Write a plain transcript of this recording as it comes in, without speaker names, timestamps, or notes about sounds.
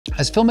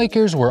As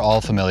filmmakers, we're all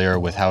familiar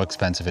with how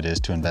expensive it is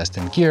to invest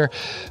in gear,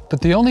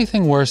 but the only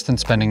thing worse than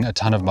spending a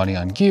ton of money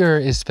on gear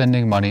is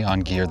spending money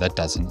on gear that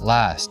doesn't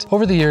last.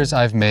 Over the years,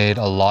 I've made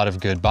a lot of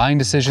good buying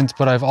decisions,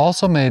 but I've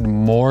also made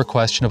more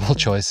questionable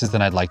choices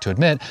than I'd like to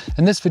admit,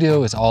 and this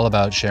video is all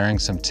about sharing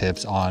some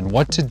tips on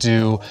what to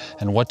do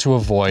and what to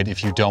avoid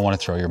if you don't want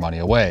to throw your money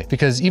away.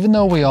 Because even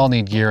though we all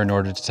need gear in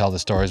order to tell the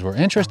stories we're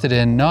interested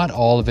in, not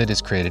all of it is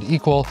created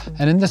equal,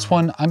 and in this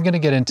one, I'm going to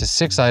get into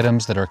 6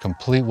 items that are a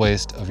complete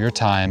waste of your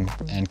time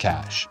and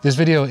cash. This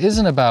video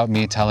isn't about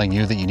me telling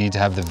you that you need to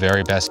have the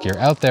very best gear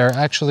out there,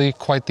 actually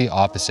quite the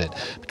opposite.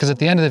 Because at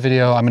the end of the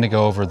video, I'm going to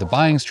go over the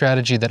buying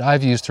strategy that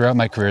I've used throughout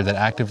my career that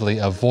actively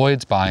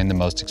avoids buying the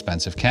most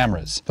expensive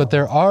cameras. But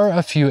there are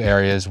a few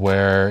areas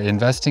where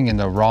investing in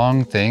the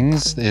wrong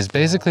things is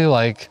basically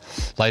like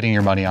lighting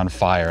your money on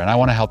fire, and I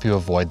want to help you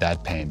avoid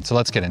that pain. So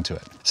let's get into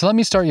it. So let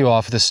me start you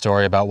off with a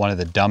story about one of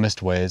the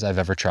dumbest ways I've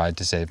ever tried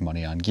to save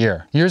money on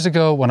gear. Years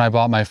ago, when I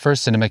bought my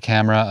first cinema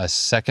camera, a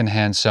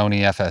secondhand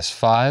Sony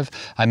FS5,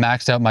 I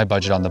maxed out my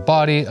budget on the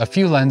body, a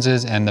few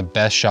lenses, and the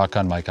best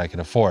shotgun mic I could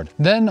afford.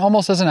 Then,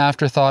 almost as an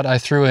afterthought, I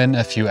threw in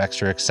a few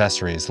extra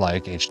accessories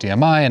like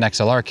HDMI and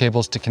XLR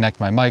cables to connect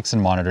my mics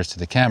and monitors to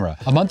the camera.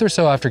 A month or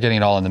so after getting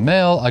it all in the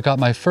mail, I got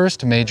my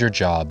first major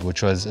job,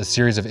 which was a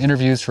series of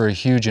interviews for a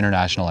huge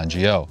international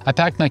NGO. I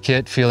packed my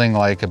kit feeling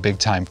like a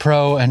big-time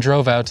pro and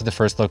drove out to the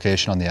first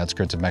location on the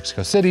outskirts of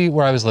Mexico City,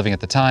 where I was living at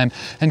the time,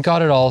 and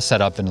got it all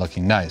set up and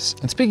looking nice.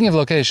 And speaking of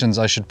locations,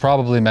 I should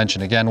probably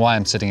mention again why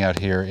I'm sitting out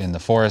here in the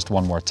forest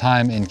one more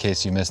time in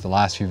case you missed the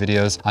last few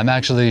videos. I'm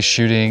actually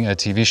shooting a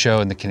TV show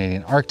in the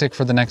Canadian Arctic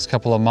for the next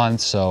couple of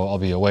months, so I'll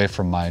be away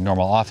from my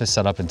normal office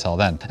setup until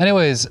then.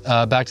 Anyways,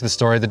 back to the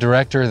story. The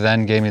director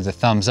then gave me the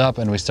thumbs up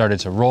and we started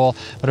to roll,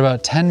 but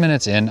about 10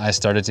 minutes in, I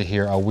started to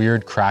hear a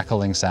weird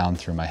crackling sound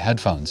through my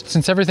headphones.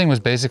 Since everything was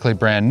basically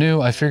brand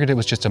new, I figured it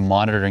was just a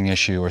monitoring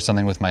issue or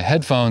something with my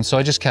headphones, so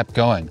I just kept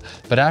going.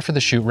 But after the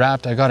shoot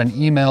wrapped, I got an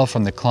email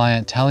from the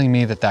client telling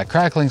me that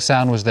crackling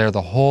sound was there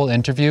the whole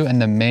interview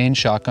and the main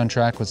shotgun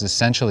track was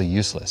essentially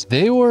useless.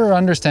 They were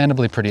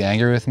understandably pretty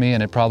angry with me,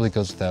 and it probably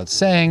goes without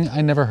saying,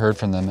 I never heard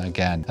from them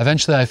again.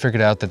 Eventually, I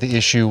figured out that the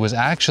issue was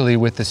actually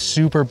with the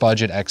super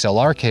budget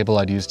XLR cable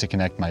I'd used to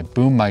connect my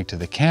boom mic to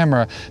the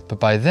camera, but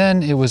by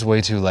then it was way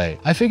too late.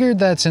 I figured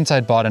that since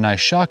I'd bought a nice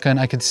shotgun,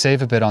 I could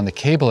save a bit on the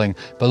cabling,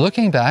 but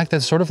looking back,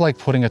 that's sort of like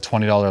putting a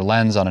 $20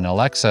 lens on an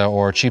Alexa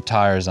or cheap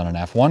tires on an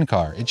F1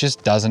 car. It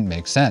just doesn't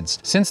make sense.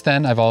 Since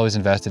then, I've always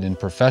invested in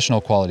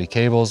professional quality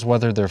cables,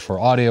 whether they're for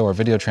audio or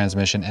video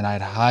transmission, and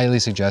I'd highly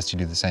suggest you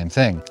do the same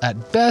thing.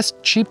 At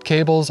best, cheap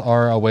cables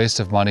are a waste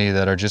of money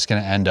that are just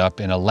going to end up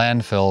in a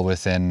landfill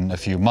within a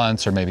few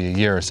months or maybe a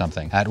year or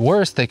something. At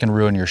worst, they can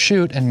ruin your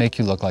shoot and make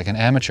you look like an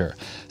amateur.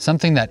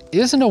 Something that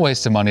isn't a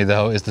waste of money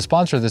though is the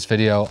sponsor of this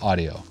video,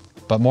 audio.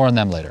 But more on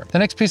them later. The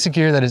next piece of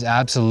gear that is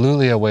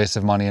absolutely a waste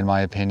of money in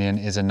my opinion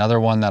is another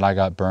one that I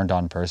got burned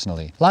on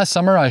personally. Last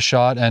summer I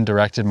shot and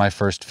directed my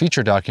first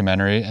feature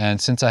documentary, and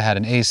since I had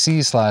an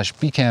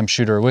AC/B-cam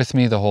shooter with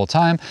me the whole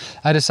time,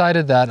 I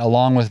decided that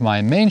along with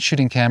my main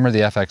shooting camera,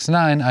 the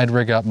FX9, I'd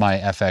rig up my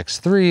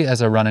FX3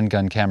 as a run and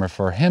gun camera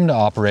for him to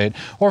operate,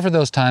 or for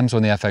those times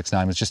when the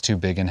FX9 was just too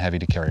big and heavy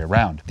to carry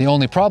around. The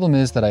only problem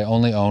is that I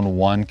only own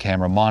one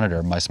camera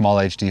monitor, my small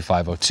HD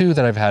 502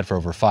 that I've had for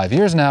over 5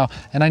 years now,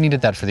 and I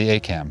needed that for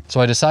the cam. So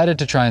I decided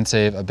to try and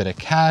save a bit of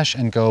cash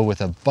and go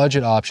with a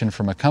budget option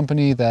from a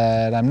company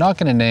that I'm not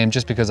going to name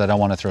just because I don't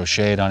want to throw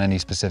shade on any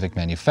specific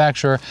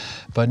manufacturer,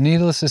 but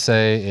needless to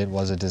say, it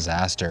was a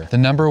disaster. The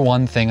number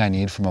one thing I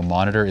need from a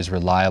monitor is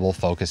reliable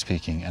focus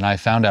peaking, and I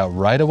found out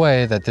right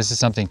away that this is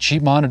something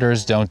cheap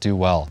monitors don't do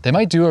well. They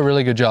might do a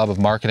really good job of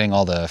marketing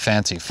all the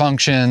fancy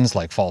functions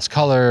like false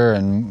color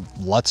and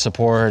LUT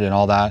support and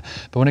all that,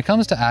 but when it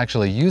comes to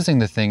actually using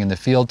the thing in the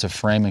field to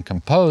frame and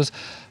compose,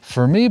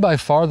 for me, by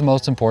far the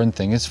most important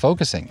thing is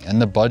focusing,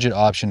 and the budget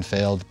option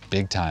failed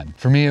big time.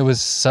 For me, it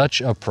was such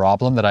a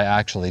problem that I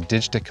actually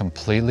ditched it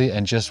completely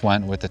and just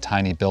went with the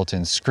tiny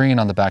built-in screen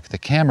on the back of the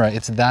camera.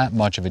 It's that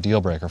much of a deal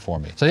breaker for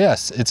me. So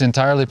yes, it's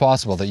entirely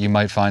possible that you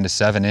might find a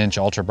 7-inch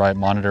ultra bright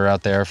monitor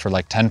out there for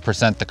like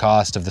 10% the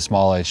cost of the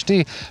small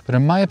HD, but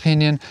in my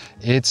opinion,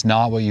 it's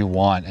not what you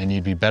want, and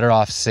you'd be better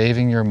off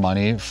saving your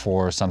money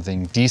for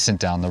something decent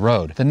down the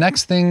road. The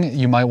next thing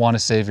you might want to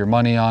save your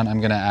money on, I'm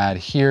going to add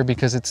here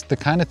because it's the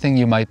kind of thing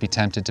you might be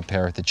tempted to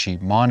pair with a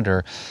cheap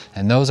monitor,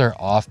 and those are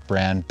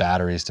off-brand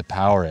batteries to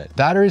power it.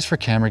 Batteries for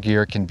camera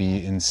gear can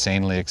be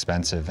insanely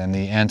expensive, and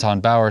the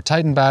Anton Bauer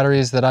Titan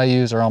batteries that I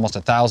use are almost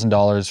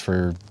 $1,000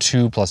 for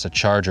 2 plus a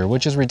charger,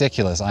 which is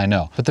ridiculous, I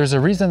know. But there's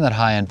a reason that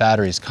high-end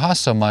batteries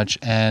cost so much,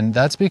 and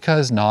that's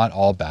because not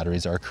all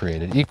batteries are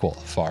created equal.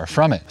 Far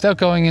from it. Without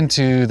going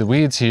into the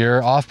weeds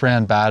here,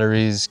 off-brand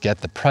batteries get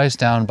the price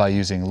down by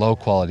using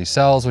low-quality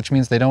cells, which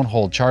means they don't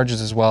hold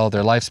charges as well,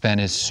 their lifespan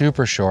is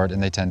super short,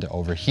 and they tend to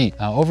overheat overheat.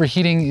 Now,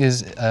 overheating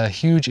is a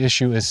huge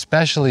issue,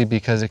 especially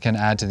because it can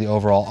add to the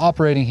overall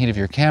operating heat of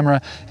your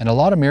camera, and a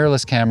lot of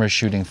mirrorless cameras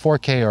shooting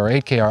 4K or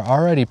 8K are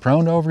already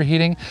prone to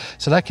overheating,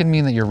 so that can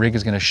mean that your rig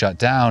is going to shut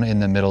down in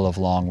the middle of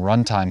long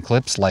runtime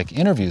clips like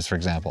interviews, for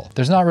example.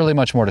 There's not really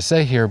much more to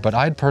say here, but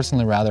I'd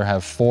personally rather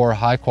have 4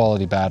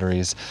 high-quality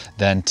batteries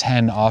than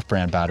 10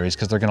 off-brand batteries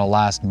because they're going to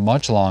last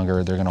much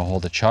longer, they're going to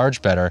hold a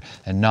charge better,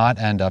 and not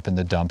end up in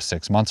the dump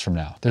 6 months from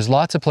now. There's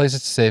lots of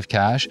places to save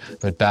cash,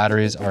 but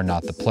batteries are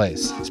not the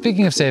place.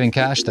 Speaking of saving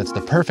cash, that's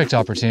the perfect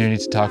opportunity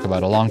to talk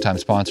about a longtime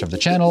sponsor of the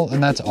channel,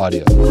 and that's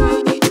audio.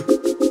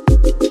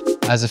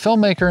 As a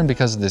filmmaker and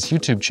because of this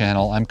YouTube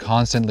channel, I'm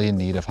constantly in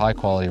need of high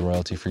quality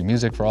royalty-free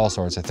music for all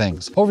sorts of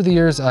things. Over the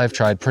years, I've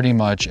tried pretty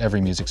much every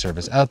music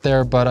service out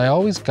there, but I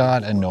always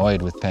got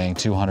annoyed with paying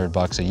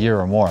 $200 a year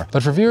or more.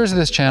 But for viewers of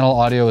this channel,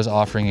 Audio is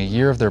offering a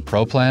year of their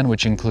Pro plan,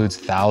 which includes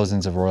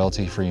thousands of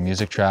royalty-free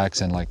music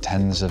tracks and like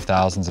tens of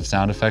thousands of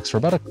sound effects for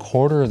about a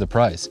quarter of the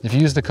price. If you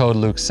use the code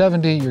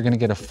Luke70, you're gonna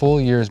get a full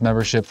year's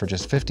membership for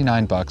just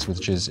 $59,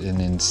 which is an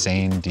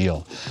insane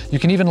deal. You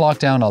can even lock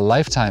down a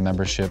lifetime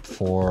membership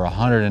for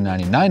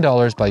 $199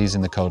 by using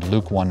the code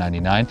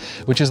Luke199,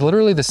 which is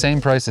literally the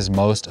same price as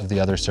most of the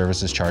other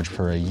services charge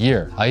for a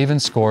year. I even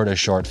scored a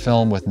short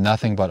film with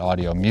nothing but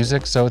audio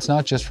music, so it's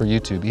not just for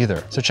YouTube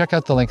either. So check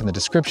out the link in the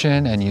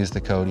description and use the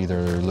code either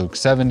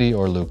Luke70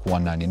 or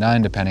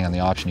Luke199, depending on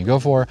the option you go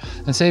for,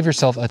 and save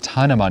yourself a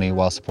ton of money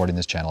while supporting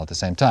this channel at the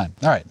same time.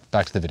 All right,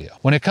 back to the video.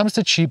 When it comes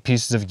to cheap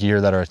pieces of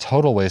gear that are a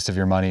total waste of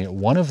your money,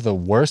 one of the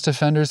worst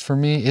offenders for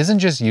me isn't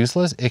just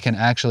useless, it can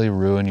actually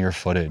ruin your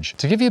footage.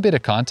 To give you a bit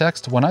of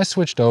context, when I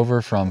switched over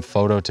from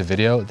photo to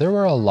video, there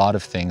were a lot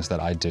of things that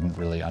I didn't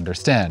really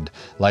understand,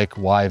 like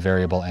why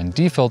variable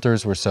ND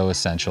filters were so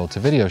essential to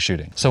video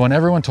shooting. So when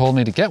everyone told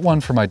me to get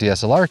one for my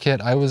DSLR kit,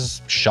 I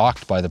was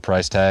shocked by the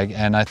price tag,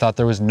 and I thought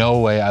there was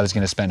no way I was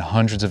going to spend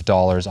hundreds of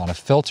dollars on a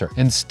filter.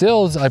 In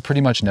stills, I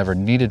pretty much never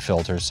needed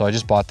filters, so I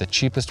just bought the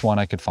cheapest one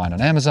I could find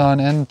on Amazon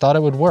and thought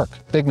it would work.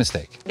 Big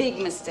mistake. Big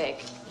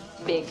mistake.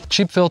 Big.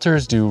 Cheap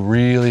filters do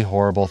really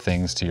horrible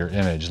things to your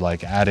image,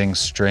 like adding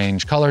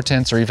strange color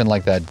tints or even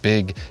like that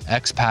big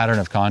X pattern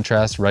of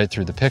contrast right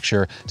through the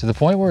picture to the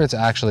point where it's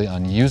actually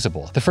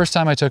unusable. The first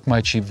time I took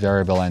my cheap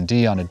variable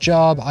ND on a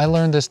job, I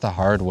learned this the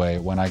hard way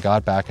when I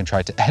got back and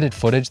tried to edit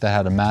footage that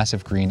had a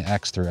massive green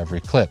X through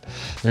every clip.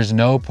 There's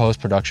no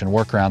post-production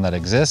workaround that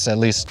exists, at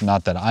least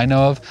not that I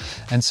know of,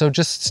 and so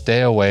just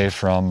stay away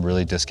from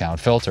really discount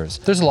filters.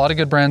 There's a lot of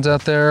good brands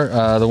out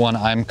there. The one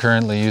I'm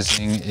currently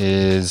using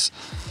is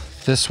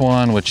this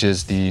one, which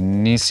is the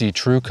Nisi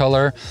True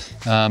Color.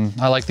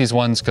 I like these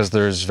ones because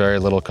there's very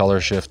little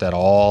color shift at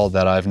all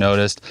that I've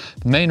noticed.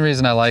 The main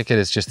reason I like it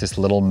is just this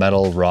little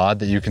metal rod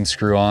that you can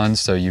screw on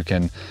so you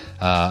can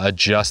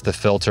adjust the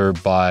filter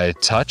by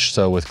touch.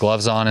 So with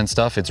gloves on and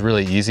stuff, it's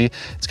really easy.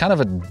 It's kind of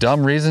a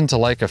dumb reason to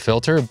like a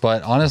filter,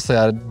 but honestly,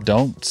 I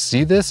don't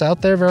see this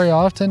out there very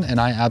often, and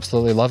I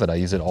absolutely love it. I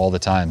use it all the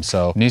time.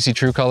 So Nisi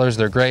True Colors,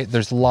 they're great.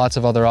 There's lots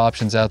of other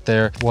options out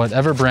there.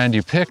 Whatever brand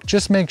you pick,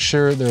 just make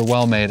sure they're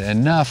well made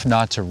enough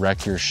not to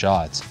wreck your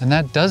shots. And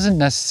that doesn't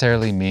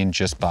necessarily mean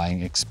just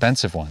buying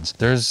expensive ones.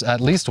 There's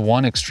at least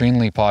one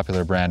extremely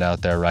popular brand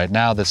out there right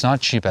now that's not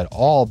cheap at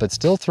all, but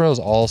still throws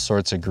all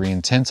sorts of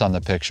green tints on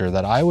the picture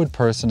that I would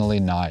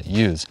personally not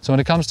use. So when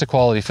it comes to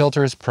quality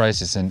filters,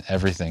 price isn't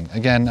everything.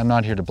 Again, I'm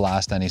not here to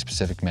blast any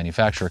specific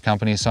manufacturer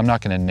company, so I'm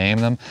not going to name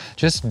them.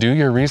 Just do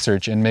your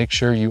research and make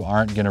sure you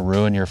aren't going to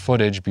ruin your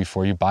footage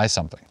before you buy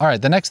something. All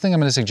right, the next thing I'm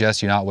going to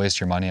suggest you not waste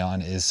your money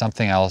on is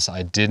something else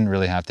I didn't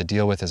really have to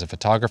deal with as a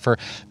photographer,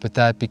 but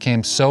that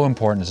became so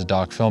important as a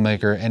doc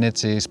filmmaker, and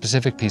it's a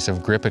specific piece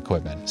of grip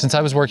equipment. Since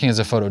I was working as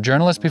a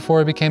photojournalist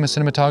before I became a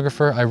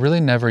cinematographer, I really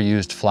never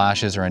used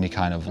flashes or any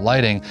kind of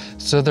lighting,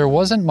 so there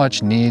wasn't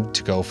much need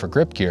to go for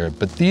grip gear.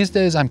 But these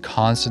days I'm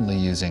constantly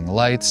using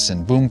lights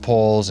and boom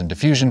poles and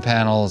diffusion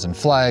panels and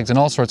flags and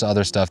all sorts of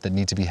other stuff that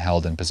need to be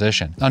held in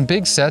position. On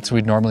big sets,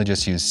 we'd normally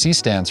just use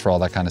C-stands for all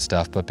that kind of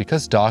stuff, but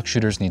because doc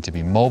shooters need to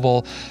be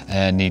mobile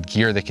and need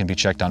gear that can be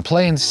checked on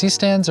planes,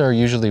 C-stands are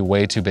usually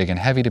way too big and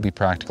heavy to be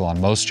practical on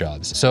most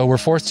jobs. So we're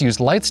forced to use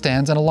light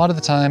stands, and a lot of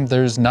the time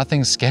there's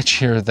nothing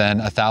sketchier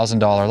than a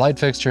 $1,000 light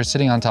fixture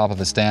sitting on top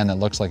of a stand that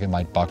looks like it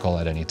might buckle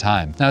at any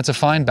time. Now it's a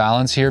fine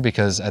balance here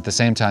because at the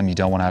same time you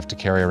don't want to have to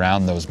carry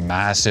around those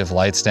massive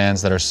light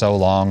stands that are so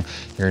long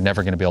you're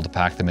never going to be able to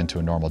pack them into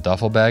a normal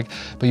duffel bag,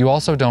 but you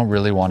also don't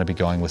really want to be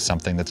going with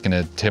something that's going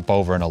to tip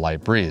over in a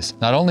light breeze.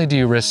 Not only do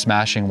you risk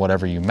smashing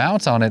whatever you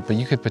mount on it, but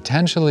you could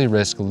potentially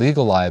risk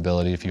legal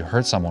liability if you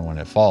hurt someone when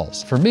it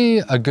falls. For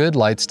me, a good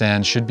light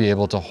stand should be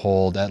able to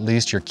hold at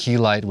least your key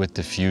light with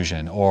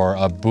diffusion or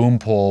a boom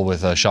pole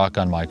with a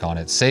shotgun mic on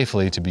it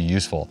safely to be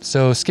useful.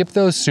 So skip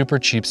those super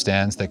cheap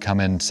stands that come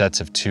in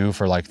sets of 2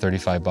 for like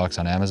 $35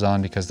 on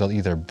Amazon because they'll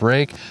either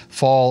break,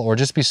 fall fall or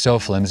just be so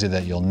flimsy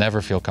that you'll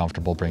never feel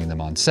comfortable bringing them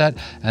on set,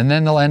 and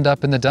then they'll end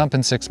up in the dump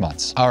in 6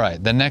 months. All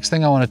right, the next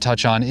thing I want to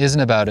touch on isn't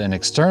about an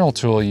external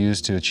tool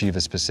used to achieve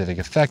a specific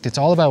effect. It's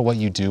all about what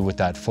you do with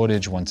that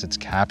footage once it's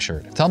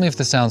captured. Tell me if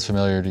this sounds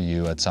familiar to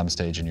you at some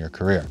stage in your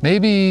career.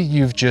 Maybe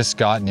you've just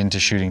gotten into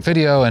shooting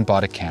video and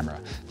bought a camera.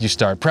 You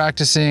start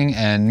practicing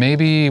and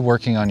maybe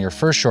working on your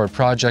first short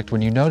project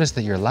when you notice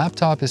that your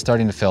laptop is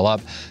starting to fill up,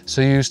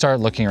 so you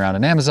start looking around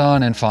on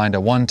Amazon and find a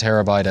 1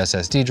 terabyte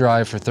SSD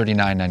drive for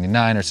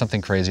 $39.99 or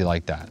something crazy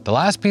like that. The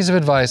last piece of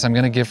advice I'm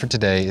going to give for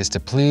today is to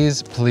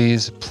please,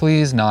 please,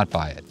 please not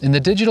buy it. In the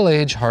digital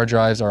age, hard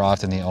drives are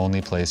often the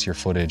only place your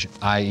footage,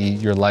 i.e.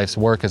 your life's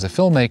work as a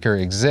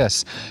filmmaker,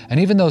 exists. And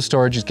even though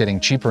storage is getting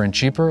cheaper and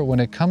cheaper, when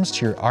it comes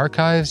to your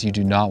archives, you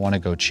do not want to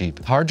go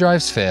cheap. Hard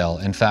drives fail.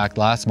 In fact,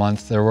 last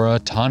month, there were a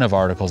ton of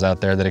articles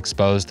out there that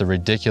exposed the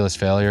ridiculous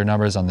failure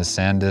numbers on the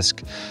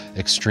SanDisk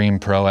Extreme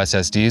Pro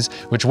SSDs,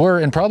 which were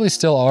and probably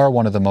still are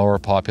one of the more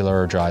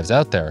popular drives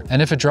out there.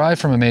 And if a drive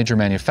from a major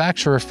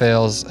manufacturer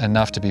fails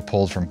enough to be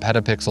pulled from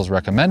Petapixel's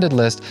recommended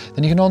list,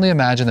 then you can only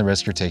imagine the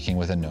risk you're taking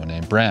with a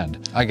no-name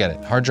brand. I get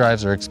it, hard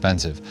drives are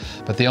expensive,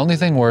 but the only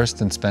thing worse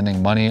than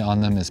spending money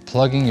on them is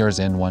plugging yours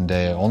in one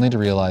day only to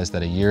realize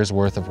that a year's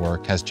worth of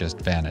work has just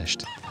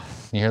vanished.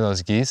 You hear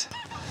those geese?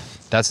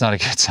 That's not a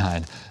good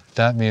sign.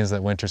 That means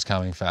that winter's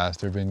coming fast.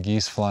 There have been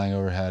geese flying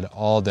overhead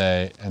all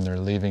day and they're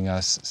leaving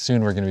us.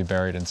 Soon we're going to be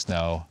buried in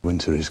snow.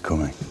 Winter is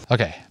coming.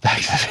 Okay, back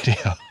to the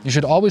video. You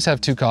should always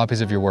have 2 copies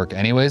of your work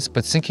anyways,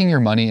 but sinking your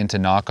money into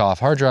knockoff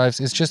hard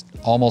drives is just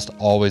almost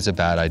always a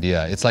bad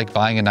idea. It's like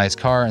buying a nice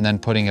car and then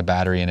putting a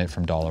battery in it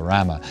from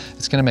Dollarama.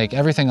 It's going to make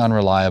everything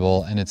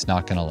unreliable and it's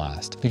not going to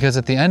last. Because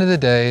at the end of the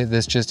day,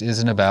 this just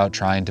isn't about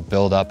trying to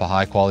build up a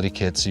high quality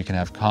kit so you can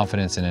have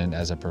confidence in it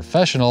as a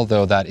professional,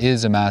 though that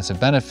is a massive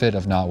benefit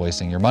of not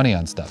wasting your money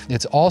on stuff.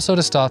 It's also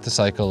to stop the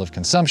cycle of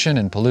consumption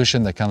and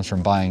pollution that comes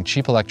from buying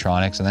cheap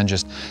electronics and then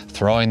just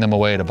throwing them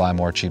away to buy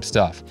more cheap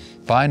stuff.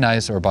 Buy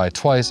nice or buy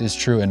twice is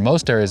true in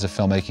most areas of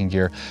filmmaking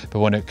gear, but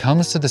when it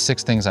comes to the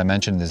 6 things I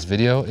mentioned in this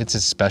video, it's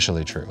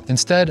especially true.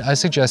 Instead, I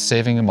suggest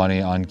saving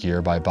money on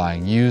gear by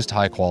buying used,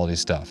 high-quality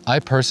stuff. I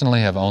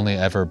personally have only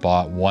ever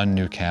bought 1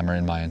 new camera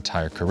in my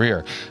entire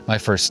career. My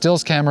first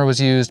stills camera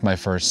was used, my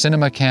first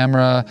cinema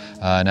camera,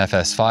 an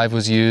FS5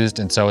 was used,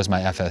 and so is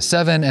my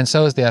FS7, and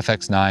so is the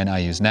FX9 I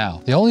use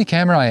now. The only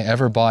camera I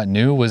ever bought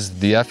new was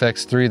the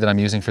FX3 that I'm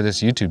using for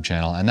this YouTube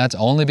channel, and that's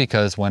only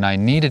because when I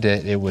needed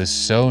it, it was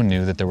so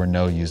new that there were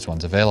no used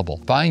ones available.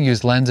 Buying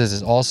used lenses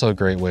is also a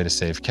great way to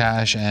save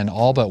cash, and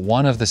all but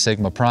one of the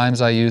Sigma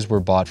Primes I use were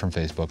bought from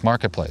Facebook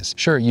Marketplace.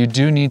 Sure, you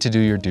do need to do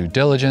your due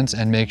diligence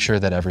and make sure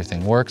that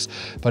everything works,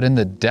 but in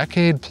the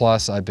decade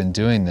plus I've been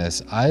doing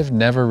this, I've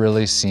never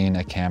really seen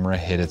a camera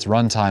hit its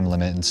runtime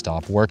limit and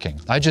stop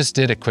working. I just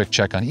did a quick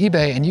check on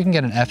eBay and you can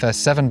get an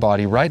FS7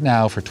 body right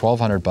now for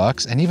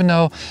 $1,200, and even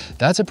though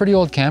that's a pretty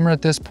old camera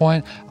at this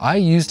point, I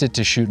used it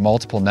to shoot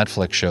multiple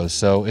Netflix shows,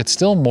 so it's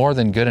still more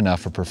than good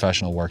enough for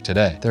professional work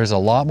today. There's a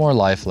lot more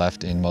life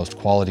left in most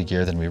quality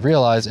gear than we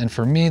realize, and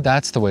for me,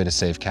 that's the way to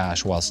save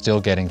cash while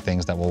still getting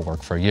things that will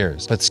work for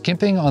years. But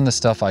skimping on the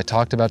stuff I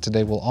talked about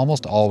today will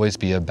almost always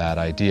be a bad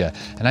idea,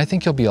 and I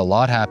think you'll be a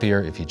lot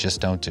happier if you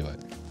just don't do it.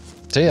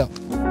 See ya.